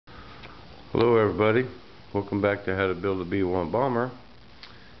Hello everybody, welcome back to how to build a B1Bomber,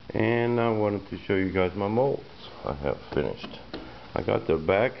 and I wanted to show you guys my molds I have finished. I got the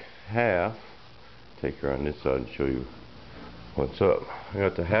back half, take her on this side and show you what's up. I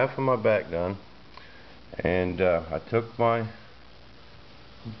got the half of my back done, and I took my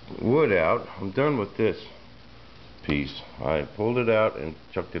wood out. I'm done with this piece. I pulled it out and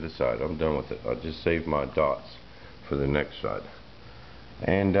chucked it aside. I'm done with it. I just saved my dots for the next side.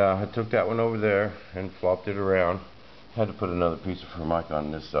 And I took that one over there and flopped it around. Had to put another piece of Formica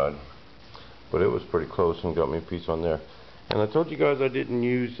on this side, but it was pretty close and got me a piece on there. And I told you guys I didn't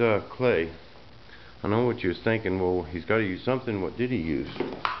use clay. I know what you was thinking. Well, he's got to use something. What did he use?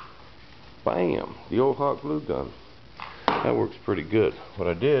 Bam! The old hot glue gun. That works pretty good. What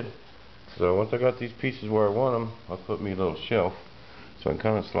I did is once I got these pieces where I want them, I put me a little shelf so I can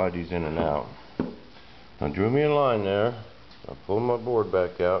kind of slide these in and out. I drew me a line there. I pulled my board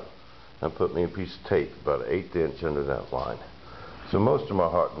back out and put me a piece of tape about an 1/8 inch under that line. So most of my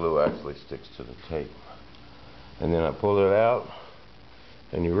hot glue actually sticks to the tape. And then I pulled it out,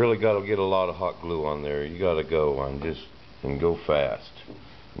 and you really got to get a lot of hot glue on there. You got to go on and go fast.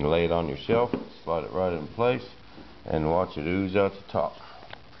 You lay it on your shelf, slide it right in place, and watch it ooze out the top.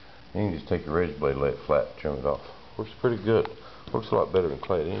 And you can just take your razor blade, lay it flat, trim it off. Works pretty good. Works a lot better than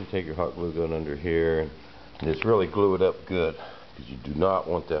clay. Then you take your hot glue gun under here and just really glue it up good, because you do not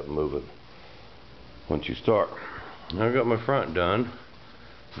want that moving once you start. Now I got my front done,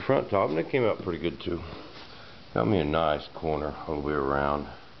 the front top, and it came out pretty good too. Got me a nice corner all the way around,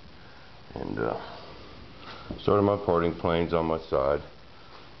 and started my parting planes on my side.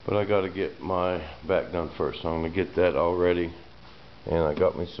 But I got to get my back done first, so I'm going to get that all ready. And I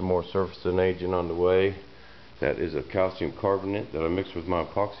got me some more surfacing agent on the way. That is a calcium carbonate that I mixed with my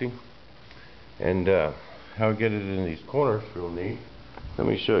epoxy. And how I get it in these corners, real neat. Let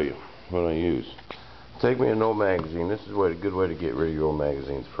me show you what I use. Take me an old magazine. This is a good way to get rid of your old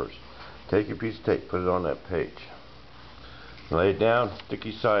magazines first. Take your piece of tape, put it on that page. Lay it down,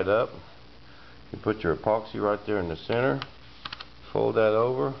 sticky side up. You put your epoxy right there in the center. Fold that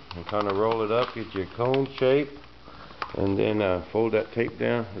over and kind of roll it up, get your cone shape, and then fold that tape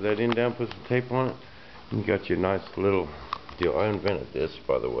down, that end down, put some tape on it, and you got your nice little deal. I invented this,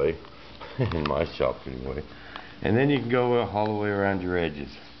 by the way, in my shop anyway. And then you can go all the way around your edges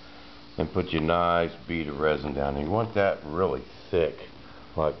and put your nice bead of resin down. And you want that really thick,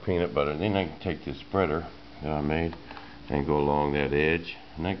 like peanut butter. And then I can take this spreader that I made and go along that edge,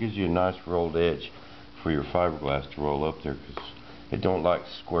 and that gives you a nice rolled edge for your fiberglass to roll up there, because it don't like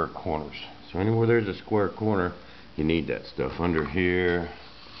square corners. So anywhere there's a square corner, you need that stuff. Under here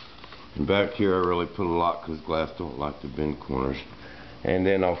and back here, I really put a lot because glass don't like to bend corners. And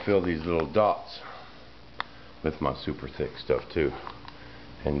then I'll fill these little dots with my super thick stuff too.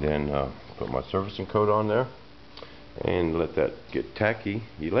 And then put my surfacing coat on there and let that get tacky.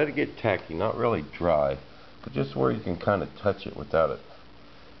 You let it get tacky, not really dry, but just where you can kind of touch it without it,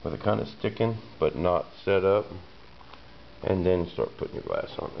 with it kind of sticking but not set up. And then start putting your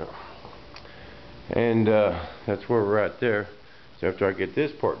glass on there. And that's where we're at there. So after I get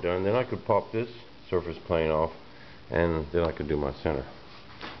this part done, then I could pop this surface plane off, and then I could do my center.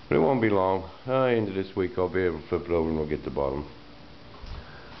 But it won't be long. End of this week I'll be able to flip it over and we'll get the bottom.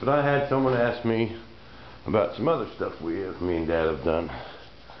 But I had someone ask me about some other stuff me and Dad have done.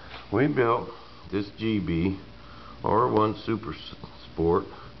 We built this GB R1 Super Sport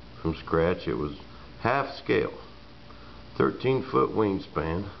from scratch. It was half scale, 13-foot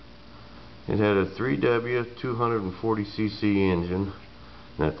wingspan. It had a 3W 240cc engine,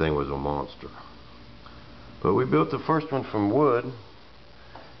 and that thing was a monster. But we built the first one from wood,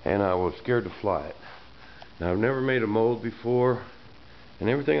 and I was scared to fly it. Now, I've never made a mold before, and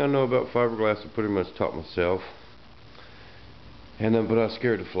everything I know about fiberglass I pretty much taught myself. And then, but I was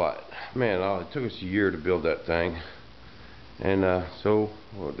scared to fly it. Man, it took us a year to build that thing. And so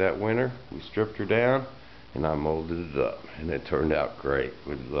that winter, we stripped her down, and I molded it up, and it turned out great.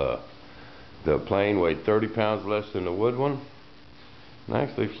 The plane weighed 30 pounds less than the wood one, and I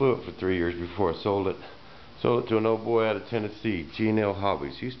actually flew it for 3 years before I sold it. Sold it to an old boy out of Tennessee, G&L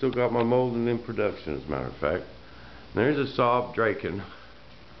Hobbies. He still got my molding in production, as a matter of fact. And there's a Saab Draken.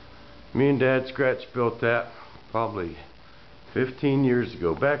 Me and Dad scratch built that probably 15 years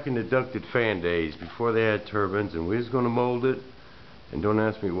ago, back in the ducted fan days, before they had turbines, and we was going to mold it, and don't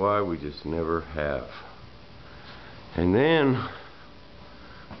ask me why, we just never have. And then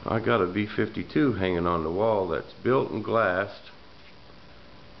I got a B-52 hanging on the wall that's built and glassed,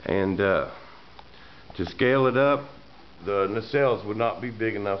 and to scale it up, the nacelles would not be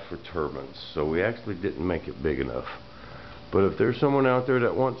big enough for turbines, so we actually didn't make it big enough. But if there's someone out there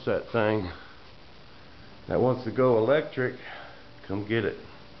that wants that thing, that wants to go electric, come get it.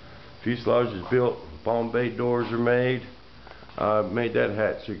 Fuselage is built, bomb bay doors are made. I made that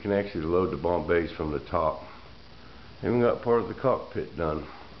hatch so you can actually load the bomb bays from the top. Even got part of the cockpit done.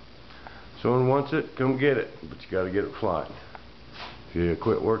 Someone wants it, come get it, but you got to get it flying. If you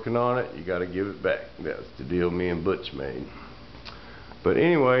quit working on it, you got to give it back. That's the deal me and Butch made. But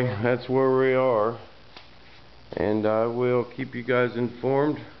anyway, that's where we are, and I will keep you guys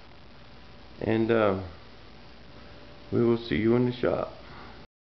informed, and we will see you in the shop.